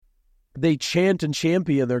they chant and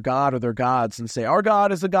champion their god or their gods and say, our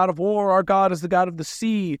God is the God of war, our God is the God of the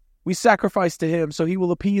sea. We sacrifice to him so he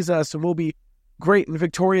will appease us and we'll be great and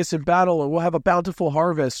victorious in battle, and we'll have a bountiful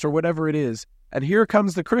harvest, or whatever it is. And here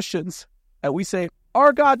comes the Christians, and we say,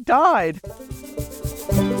 our God died.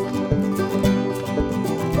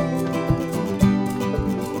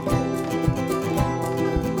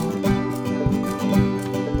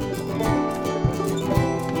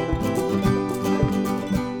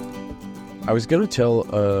 I was going to tell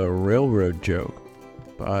a railroad joke,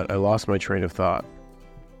 but I lost my train of thought.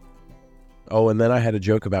 Oh, and then I had a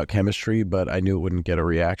joke about chemistry, but I knew it wouldn't get a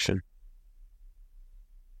reaction.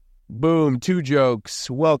 Boom, 2 jokes.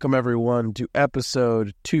 Welcome, everyone, to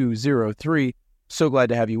episode 203. So glad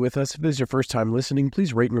to have you with us. If this is your first time listening,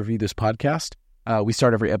 please rate and review this podcast. We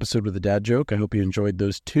start every episode with a dad joke. I hope you enjoyed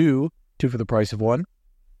those two for the price of one.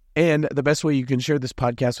 And the best way you can share this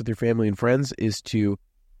podcast with your family and friends is to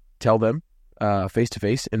tell them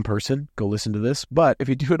face-to-face, in person, go listen to this. But if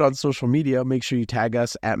you do it on social media, make sure you tag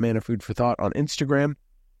us at Manna Food for Thought on Instagram.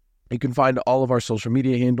 You can find all of our social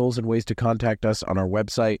media handles and ways to contact us on our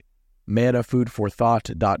website,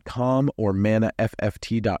 mannafoodforthought.com or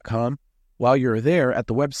mannafft.com. While you're there at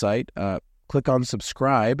the website, click on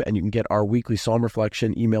subscribe, and you can get our weekly psalm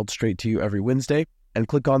reflection emailed straight to you every Wednesday. And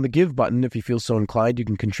click on the give button if you feel so inclined. You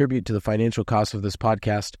can contribute to the financial cost of this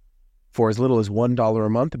podcast for as little as $1 a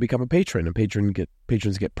month to become a patron. And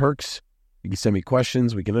patrons get perks. You can send me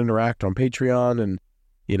questions. We can interact on Patreon, and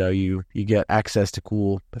you get access to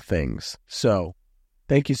cool things. So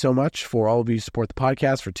thank you so much for all of you who support the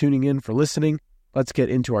podcast, for tuning in, for listening. Let's get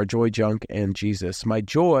into our joy, junk, and Jesus. My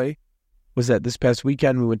joy was that this past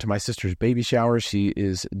weekend we went to my sister's baby shower. She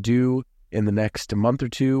is due in the next month or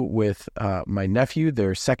two with my nephew,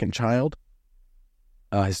 their second child.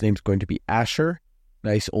 His name's going to be Asher.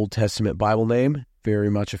 Nice Old Testament Bible name. Very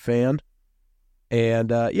much a fan.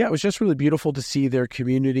 And it was just really beautiful to see their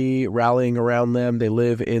community rallying around them. They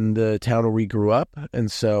live in the town where we grew up.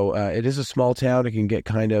 And so it is a small town. It can get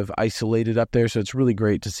kind of isolated up there. So it's really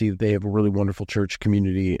great to see that they have a really wonderful church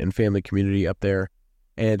community and family community up there,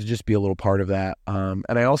 and to just be a little part of that. And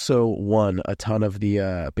I also won a ton of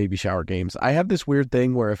the baby shower games. I have this weird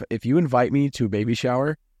thing where if you invite me to a baby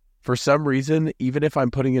shower, for some reason, even if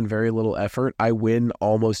I'm putting in very little effort, I win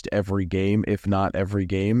almost every game, if not every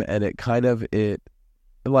game. And I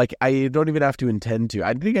don't even have to intend to.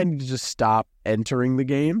 I think I need to just stop entering the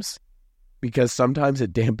games, because sometimes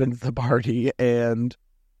it dampens the party. And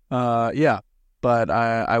but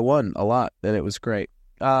I won a lot, and it was great.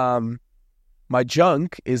 My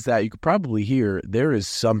junk is that you could probably hear there is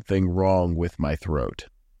something wrong with my throat.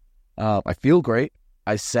 I feel great.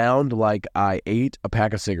 I sound like I ate a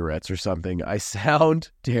pack of cigarettes or something. I sound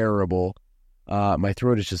terrible. My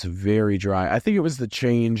throat is just very dry. I think it was the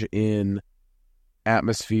change in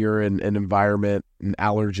atmosphere and environment and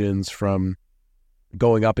allergens from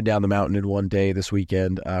going up and down the mountain in one day this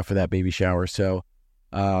weekend for that baby shower. So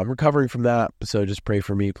I'm recovering from that. So just pray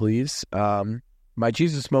for me, please. My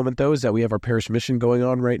Jesus moment, though, is that we have our parish mission going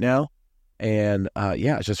on right now. And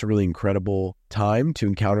it's just a really incredible time to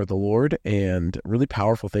encounter the Lord, and really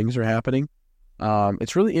powerful things are happening.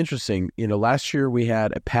 It's really interesting. Last year we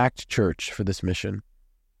had a packed church for this mission.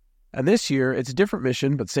 And this year it's a different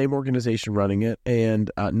mission, but same organization running it, and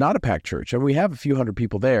not a packed church. And we have a few hundred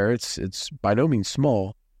people there. It's by no means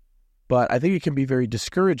small, but I think it can be very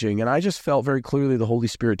discouraging. And I just felt very clearly the Holy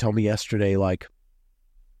Spirit tell me yesterday, like,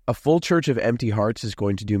 a full church of empty hearts is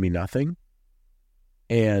going to do me nothing.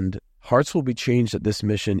 And hearts will be changed at this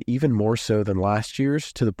mission even more so than last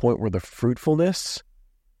year's, to the point where the fruitfulness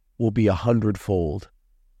will be 100-fold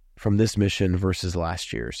from this mission versus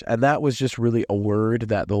last year's. And that was just really a word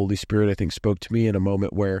that the Holy Spirit, I think, spoke to me in a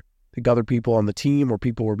moment where I think other people on the team or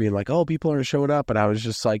people were being like, oh, people aren't showing up. And I was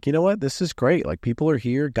just like, you know what? This is great. Like, people are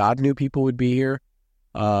here. God knew people would be here.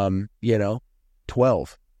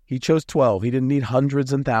 12. He chose 12. He didn't need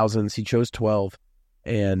hundreds and thousands. He chose 12.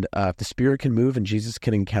 And if the Spirit can move and Jesus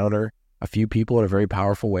can encounter a few people in a very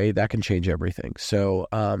powerful way, that can change everything. So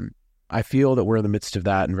I feel that we're in the midst of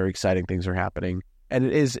that, and very exciting things are happening. And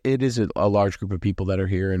it is a large group of people that are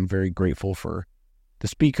here, and very grateful for the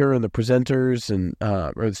speaker and the presenters, and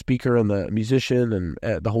or the speaker and the musician, and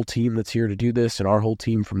the whole team that's here to do this, and our whole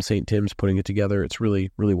team from St. Tim's putting it together. It's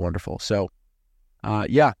really, really wonderful. So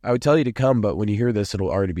I would tell you to come, but when you hear this,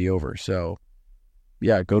 it'll already be over. So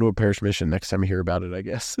go to a parish mission next time you hear about it, I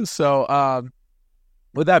guess. So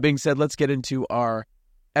with that being said, let's get into our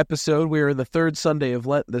episode. We are in the third Sunday of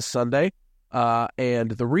Lent this Sunday,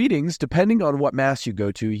 and the readings, depending on what Mass you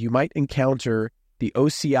go to, you might encounter the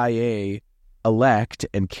OCIA elect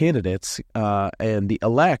and candidates, and the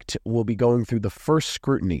elect will be going through the first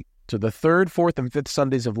scrutiny. So the third, fourth, and fifth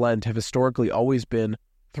Sundays of Lent have historically always been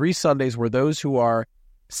 3 Sundays where those who are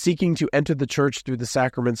seeking to enter the church through the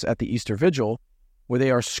sacraments at the Easter Vigil, where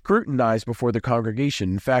they are scrutinized before the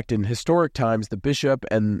congregation. In fact, in historic times, the bishop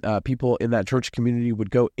and people in that church community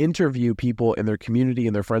would go interview people in their community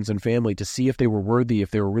and their friends and family to see if they were worthy,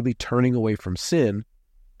 if they were really turning away from sin,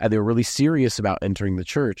 and they were really serious about entering the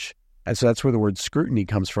church. And so that's where the word scrutiny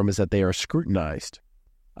comes from, is that they are scrutinized.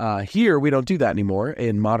 Here, we don't do that anymore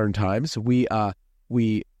in modern times. We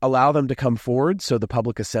allow them to come forward so the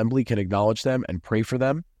public assembly can acknowledge them and pray for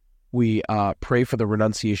them. We pray for the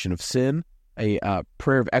renunciation of sin. A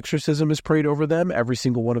prayer of exorcism is prayed over them every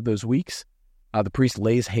single one of those weeks. The priest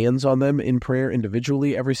lays hands on them in prayer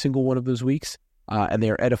individually every single one of those weeks, and they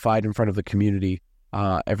are edified in front of the community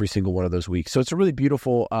every single one of those weeks. So it's a really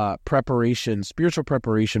beautiful spiritual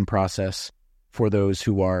preparation process for those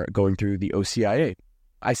who are going through the OCIA.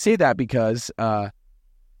 I say that because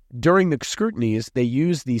during the scrutinies, they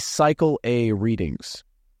use the Cycle A readings.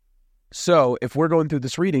 So if we're going through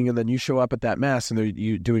this reading and then you show up at that Mass and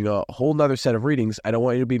you're doing a whole nother set of readings, I don't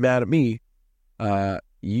want you to be mad at me.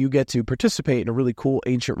 You get to participate in a really cool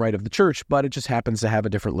ancient rite of the church, but it just happens to have a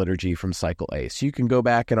different liturgy from Cycle A. So you can go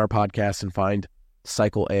back in our podcast and find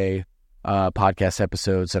Cycle A podcast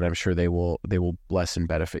episodes, and I'm sure they will bless and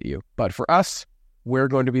benefit you. But for us, we're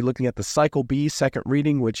going to be looking at the Cycle B second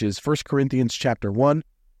reading, which is 1 Corinthians chapter 1,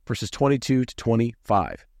 verses 22 to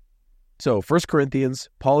 25. So 1 Corinthians,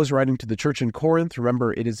 Paul is writing to the church in Corinth.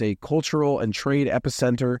 Remember, it is a cultural and trade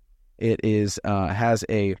epicenter. It is has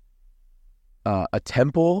a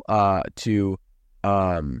temple to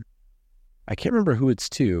I can't remember who it's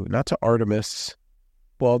to, not to Artemis.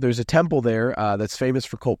 Well, there's a temple there that's famous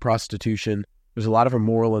for cult prostitution. There's a lot of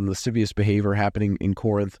immoral and lascivious behavior happening in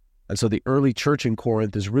Corinth. And so the early church in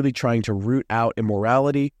Corinth is really trying to root out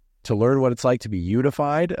immorality, to learn what it's like to be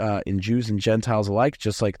unified in Jews and Gentiles alike,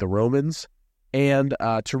 just like the Romans, and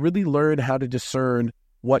to really learn how to discern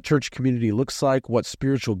what church community looks like, what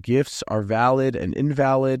spiritual gifts are valid and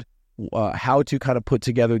invalid, how to kind of put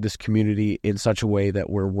together this community in such a way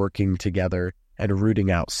that we're working together and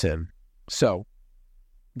rooting out sin. So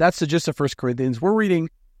that's the gist of 1 Corinthians. We're reading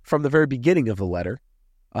from the very beginning of the letter,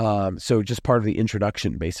 so just part of the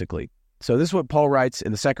introduction, basically. So this is what Paul writes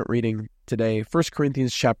in the second reading today, 1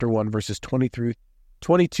 Corinthians chapter 1, verses 22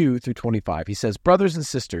 through 25. He says, "Brothers and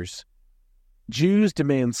sisters, Jews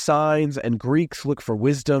demand signs and Greeks look for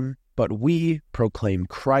wisdom, but we proclaim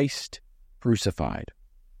Christ crucified.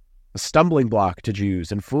 A stumbling block to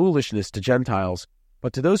Jews and foolishness to Gentiles,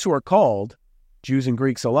 but to those who are called, Jews and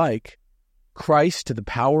Greeks alike, Christ to the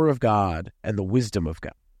power of God and the wisdom of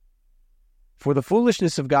God. For the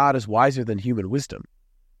foolishness of God is wiser than human wisdom,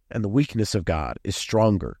 and the weakness of God is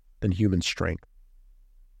stronger than human strength."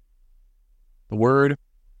 The word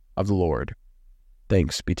of the Lord.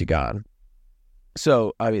 Thanks be to God.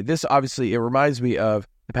 So, this obviously, it reminds me of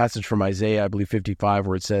the passage from Isaiah, I believe 55,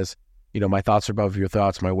 where it says, my thoughts are above your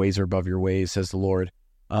thoughts, my ways are above your ways, says the Lord.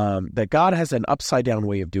 That God has an upside-down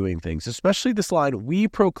way of doing things, especially this line, we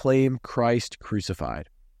proclaim Christ crucified.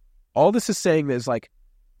 All this is saying is like,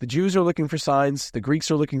 the Jews are looking for signs, the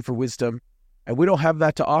Greeks are looking for wisdom, and we don't have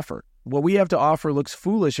that to offer. What we have to offer looks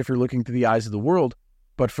foolish if you're looking through the eyes of the world,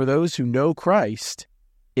 but for those who know Christ,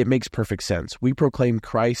 it makes perfect sense. We proclaim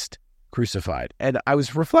Christ crucified. And I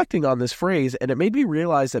was reflecting on this phrase, and it made me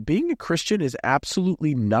realize that being a Christian is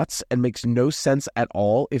absolutely nuts and makes no sense at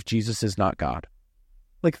all if Jesus is not God.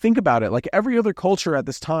 Like, think about it. Like, every other culture at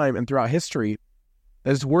this time and throughout history that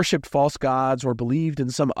has worshipped false gods or believed in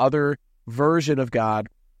some other version of God,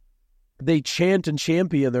 they chant and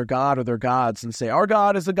champion their God or their gods and say, our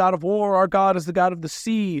God is the God of war, our God is the God of the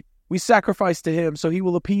sea. We sacrifice to him so he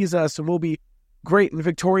will appease us and we'll be great and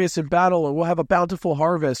victorious in battle, or we'll have a bountiful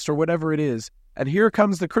harvest, or whatever it is. And here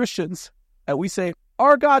comes the Christians, and we say,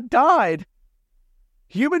 our God died.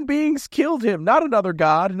 Human beings killed him, not another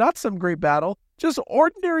God, not some great battle. Just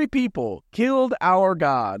ordinary people killed our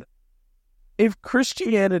God. If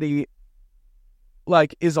Christianity,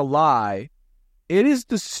 is a lie, it is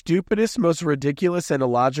the stupidest, most ridiculous and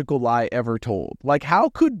illogical lie ever told. How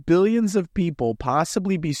could billions of people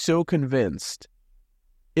possibly be so convinced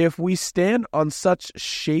if we stand on such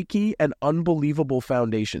shaky and unbelievable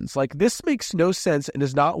foundations? This makes no sense and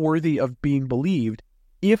is not worthy of being believed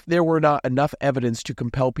if there were not enough evidence to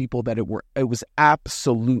compel people that it was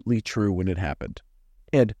absolutely true when it happened,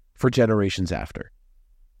 and for generations after.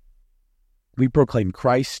 We proclaim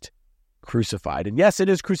Christ crucified. And yes, it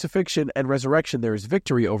is crucifixion and resurrection. There is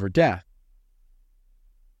victory over death.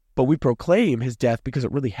 But we proclaim his death because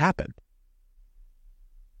it really happened.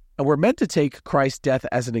 and we're meant to take Christ's death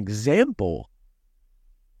as an example.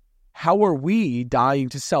 How are we dying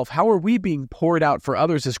to self? How are we being poured out for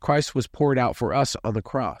others as Christ was poured out for us on the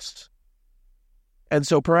cross? And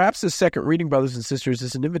so perhaps this second reading, brothers and sisters,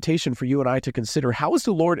 is an invitation for you and I to consider, how is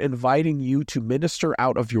the Lord inviting you to minister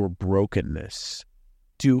out of your brokenness,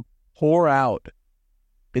 to pour out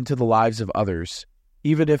into the lives of others,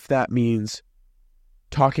 even if that means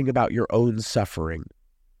talking about your own suffering?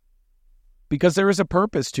 Because there is a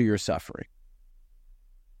purpose to your suffering.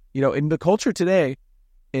 You know, in the culture today,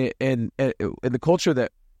 in the culture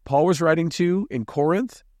that Paul was writing to in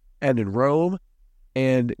Corinth and in Rome,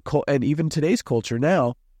 and even today's culture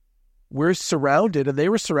now, we're surrounded, and they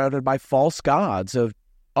were surrounded by false gods of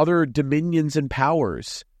other dominions and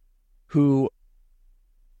powers who,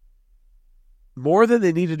 more than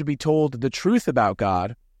they needed to be told the truth about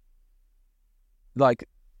God, like,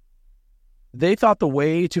 they thought the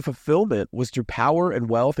way to fulfillment was through power and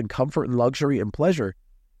wealth and comfort and luxury and pleasure,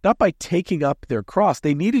 not by taking up their cross.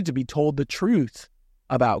 They needed to be told the truth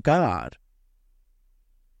about God.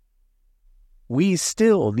 We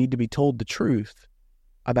still need to be told the truth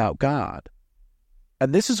about God.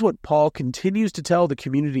 And this is what Paul continues to tell the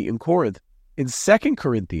community in Corinth. In 2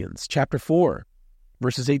 Corinthians chapter 4,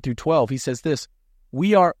 verses 8 through 12, he says this: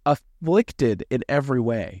 "We are afflicted in every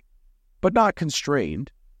way, but not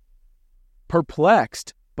constrained,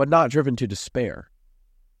 perplexed, but not driven to despair,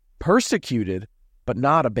 persecuted, but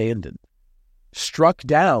not abandoned, struck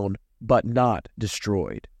down, but not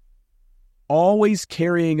destroyed, always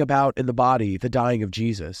carrying about in the body the dying of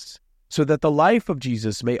Jesus, so that the life of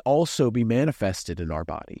Jesus may also be manifested in our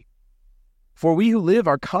body. For we who live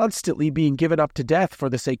are constantly being given up to death for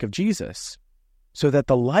the sake of Jesus, so that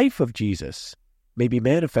the life of Jesus may be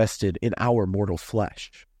manifested in our mortal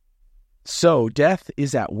flesh. So death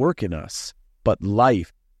is at work in us, but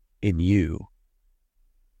life in you."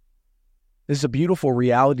 This is a beautiful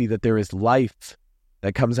reality, that there is life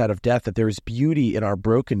that comes out of death, that there is beauty in our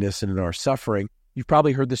brokenness and in our suffering. You've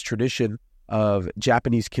probably heard this tradition of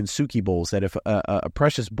Japanese kintsugi bowls, that if a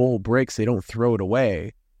precious bowl breaks, they don't throw it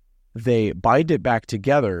away. They bind it back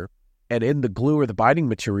together, and in the glue or the binding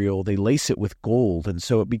material, they lace it with gold. And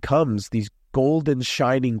so it becomes these golden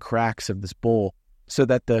shining cracks of this bowl, so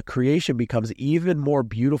that the creation becomes even more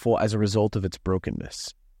beautiful as a result of its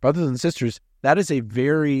brokenness. Brothers and sisters, that is a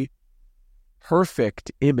very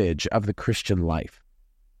perfect image of the Christian life.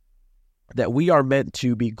 That we are meant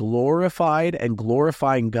to be glorified and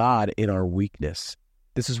glorifying God in our weakness.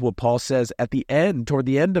 This is what Paul says at the end, toward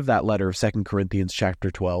the end of that letter of 2 Corinthians chapter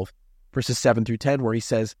 12, verses 7 through 10, where he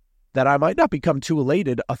says, "That I might not become too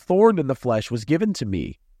elated, a thorn in the flesh was given to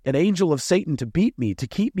me, an angel of Satan to beat me, to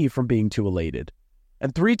keep me from being too elated.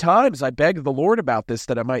 And 3 times I begged the Lord about this,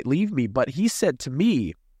 that it might leave me. But he said to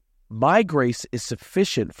me, 'My grace is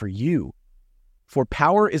sufficient for you, for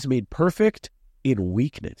power is made perfect in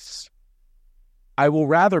weakness. I will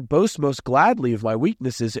rather boast most gladly of my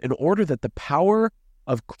weaknesses, in order that the power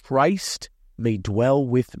of Christ may dwell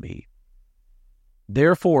with me.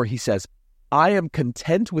 Therefore,' he says, 'I am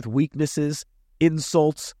content with weaknesses,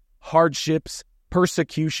 insults, hardships,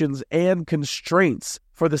 persecutions, and constraints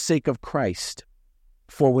for the sake of Christ.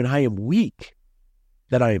 For when I am weak,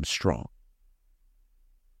 then I am strong.'"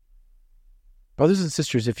 Brothers and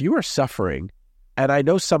sisters, if you are suffering, and I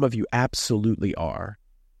know some of you absolutely are,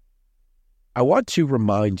 I want to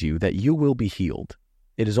remind you that you will be healed.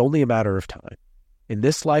 It is only a matter of time. In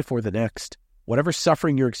this life or the next, whatever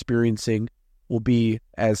suffering you're experiencing will be,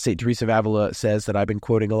 as St. Teresa of Avila says, that I've been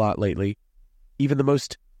quoting a lot lately, even the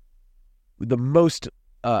most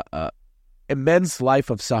immense life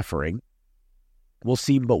of suffering will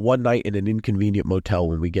seem but one night in an inconvenient motel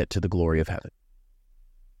when we get to the glory of heaven.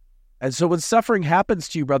 And so when suffering happens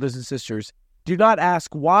to you, brothers and sisters, do not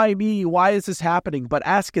ask, "Why me? Why is this happening?" But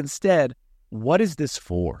ask instead, "What is this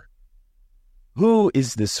for? Who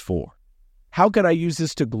is this for? How can I use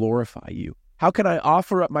this to glorify you? How can I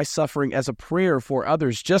offer up my suffering as a prayer for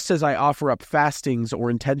others, just as I offer up fastings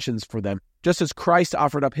or intentions for them? Just as Christ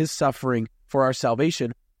offered up his suffering for our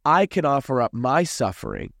salvation, I can offer up my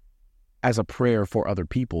suffering as a prayer for other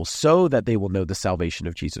people, so that they will know the salvation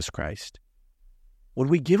of Jesus Christ." When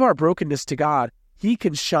we give our brokenness to God, he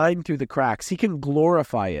can shine through the cracks. He can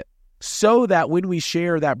glorify it, so that when we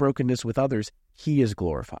share that brokenness with others, he is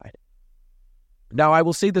glorified. Now, I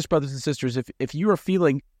will say this, brothers and sisters, if you are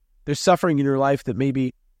feeling there's suffering in your life that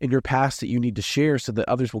maybe in your past that you need to share so that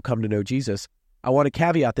others will come to know Jesus, I want to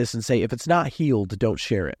caveat this and say, if it's not healed, don't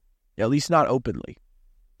share it, at least not openly.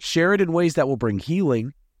 Share it in ways that will bring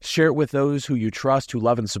healing. Share it with those who you trust, who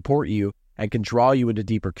love and support you, and can draw you into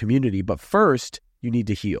deeper community. But first, you need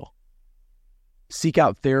to heal. Seek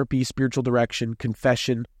out therapy, spiritual direction,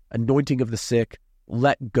 confession, anointing of the sick.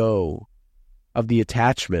 Let go of the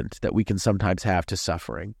attachment that we can sometimes have to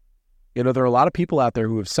suffering. There are a lot of people out there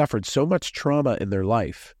who have suffered so much trauma in their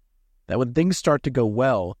life that when things start to go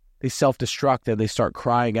well, they self-destruct and they start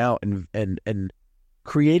crying out and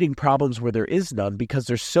creating problems where there is none because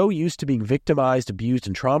they're so used to being victimized, abused,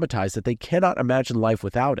 and traumatized that they cannot imagine life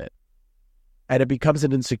without it. And it becomes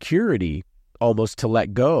an insecurity almost to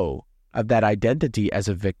let go of that identity as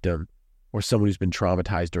a victim or someone who's been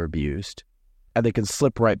traumatized or abused. And they can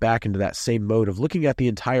slip right back into that same mode of looking at the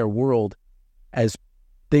entire world as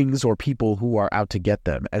things or people who are out to get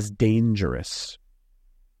them, as dangerous.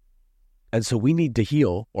 And so we need to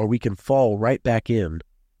heal, or we can fall right back in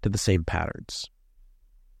to the same patterns.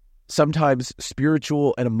 Sometimes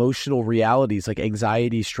spiritual and emotional realities like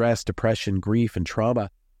anxiety, stress, depression, grief, and trauma,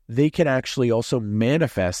 they can actually also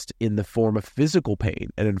manifest in the form of physical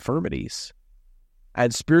pain and infirmities.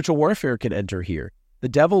 And spiritual warfare can enter here. The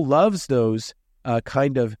devil loves those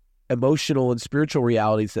kind of emotional and spiritual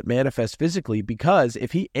realities that manifest physically, because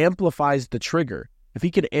if he amplifies the trigger, if he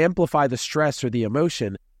can amplify the stress or the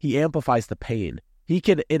emotion, he amplifies the pain. He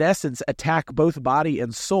can, in essence, attack both body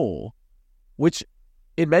and soul, which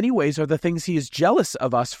in many ways are the things he is jealous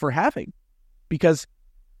of us for having. Because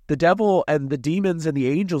the devil and the demons and the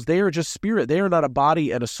angels, they are just spirit. They are not a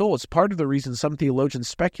body and a soul. It's part of the reason some theologians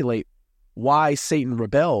speculate why Satan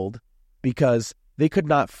rebelled, because they could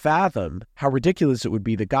not fathom how ridiculous it would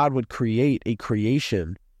be that God would create a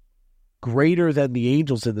creation greater than the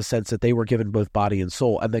angels in the sense that they were given both body and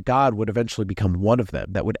soul, and that God would eventually become one of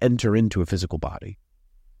them that would enter into a physical body.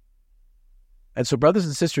 And so, brothers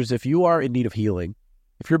and sisters, if you are in need of healing,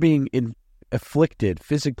 if you're being afflicted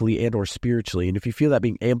physically and or spiritually, and if you feel that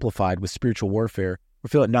being amplified with spiritual warfare, or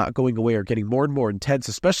feel it not going away or getting more and more intense,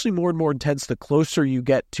 especially more and more intense the closer you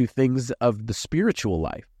get to things of the spiritual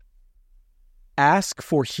life, ask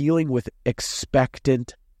for healing with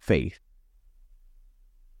expectant faith.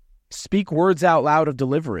 Speak words out loud of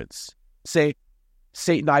deliverance. Say,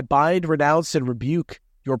 Satan, I bind, renounce, and rebuke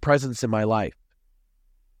your presence in my life.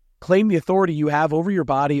 Claim the authority you have over your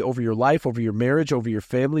body, over your life, over your marriage, over your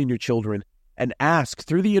family and your children, and ask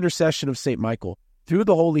through the intercession of St. Michael, through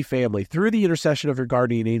the Holy Family, through the intercession of your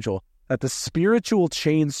guardian angel, that the spiritual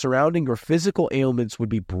chains surrounding your physical ailments would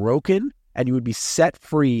be broken and you would be set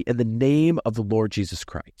free in the name of the Lord Jesus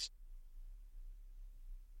Christ.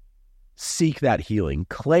 Seek that healing.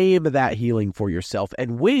 Claim that healing for yourself.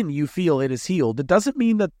 And when you feel it is healed, it doesn't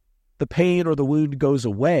mean that the pain or the wound goes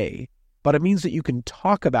away, but it means that you can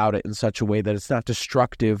talk about it in such a way that it's not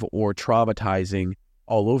destructive or traumatizing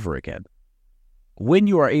all over again. When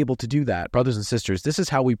you are able to do that, brothers and sisters, this is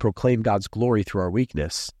how we proclaim God's glory through our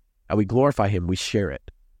weakness. And we glorify Him. We share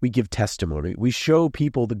it. We give testimony. We show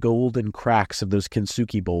people the golden cracks of those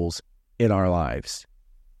kintsugi bowls in our lives.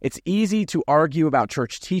 It's easy to argue about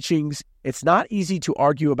church teachings. It's not easy to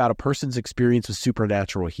argue about a person's experience with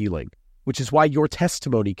supernatural healing, which is why your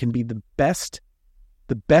testimony can be the best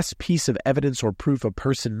piece of evidence or proof a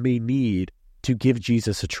person may need to give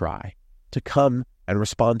Jesus a try, to come and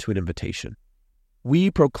respond to an invitation.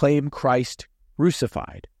 We proclaim Christ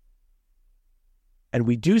crucified, and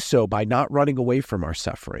we do so by not running away from our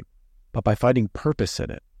suffering, but by finding purpose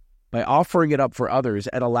in it, by offering it up for others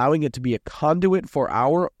and allowing it to be a conduit for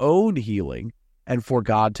our own healing and for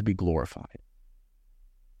God to be glorified.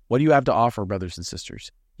 What do you have to offer, brothers and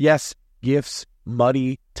sisters? Yes, gifts,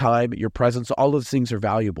 money, time, your presence, all those things are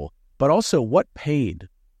valuable. But also, what pain,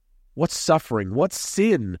 what suffering, what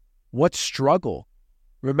sin, what struggle?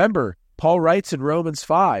 Remember, Paul writes in Romans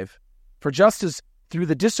 5, for just as through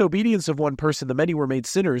the disobedience of one person the many were made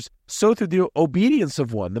sinners, so through the obedience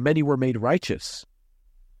of one the many were made righteous.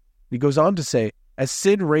 He goes on to say, as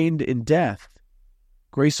sin reigned in death,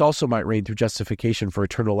 grace also might reign through justification for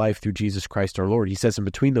eternal life through Jesus Christ our Lord. He says in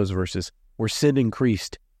between those verses, where sin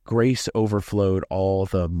increased, grace overflowed all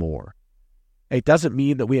the more. It doesn't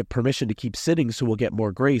mean that we have permission to keep sinning so we'll get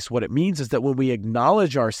more grace. What it means is that when we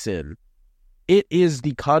acknowledge our sin, it is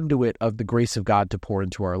the conduit of the grace of God to pour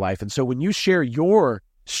into our life. And so when you share your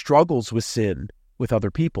struggles with sin with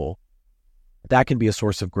other people, that can be a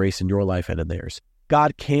source of grace in your life and in theirs.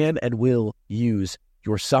 God can and will use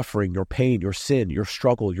your suffering, your pain, your sin, your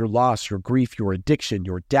struggle, your loss, your grief, your addiction,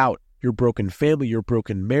 your doubt, your broken family, your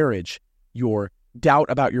broken marriage, your doubt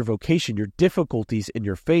about your vocation, your difficulties in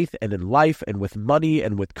your faith and in life and with money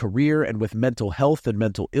and with career and with mental health and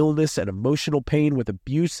mental illness and emotional pain, with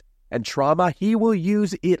abuse and trauma. He will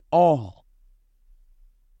use it all.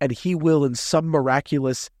 And He will, in some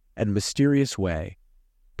miraculous and mysterious way,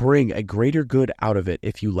 bring a greater good out of it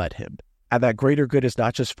if you let Him. And that greater good is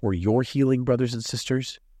not just for your healing, brothers and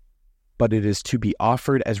sisters, but it is to be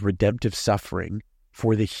offered as redemptive suffering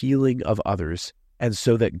for the healing of others, and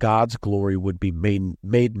so that God's glory would be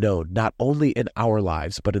made known, not only in our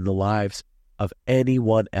lives, but in the lives of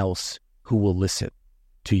anyone else who will listen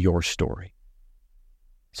to your story.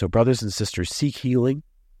 So, brothers and sisters, seek healing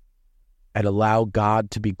and allow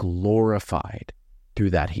God to be glorified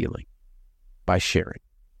through that healing by sharing.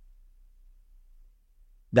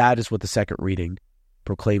 That is what the second reading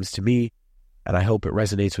proclaims to me, and I hope it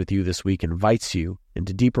resonates with you this week and invites you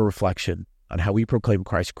into deeper reflection on how we proclaim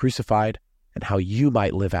Christ crucified and how you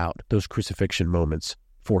might live out those crucifixion moments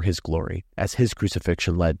for his glory, as his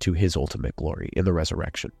crucifixion led to his ultimate glory in the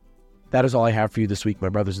resurrection. That is all I have for you this week, my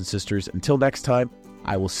brothers and sisters. Until next time,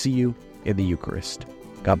 I will see you in the Eucharist.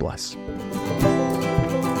 God bless.